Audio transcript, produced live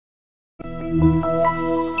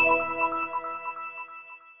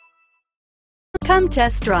Come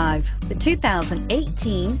test drive the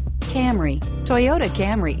 2018 Camry. Toyota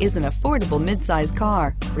Camry is an affordable midsize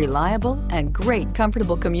car, reliable and great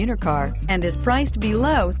comfortable commuter car, and is priced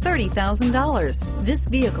below $30,000. This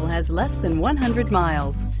vehicle has less than 100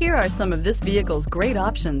 miles. Here are some of this vehicle's great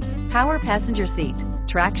options: power passenger seat,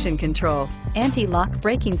 traction control, anti-lock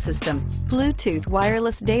braking system, Bluetooth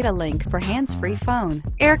wireless data link for hands-free phone,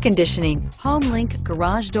 air conditioning, home link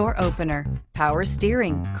garage door opener, power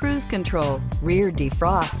steering, cruise control, rear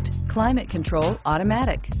defrost, climate control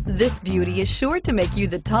automatic. This beauty is sure to make you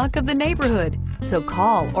the talk of the neighborhood. So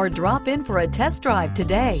call or drop in for a test drive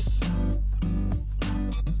today.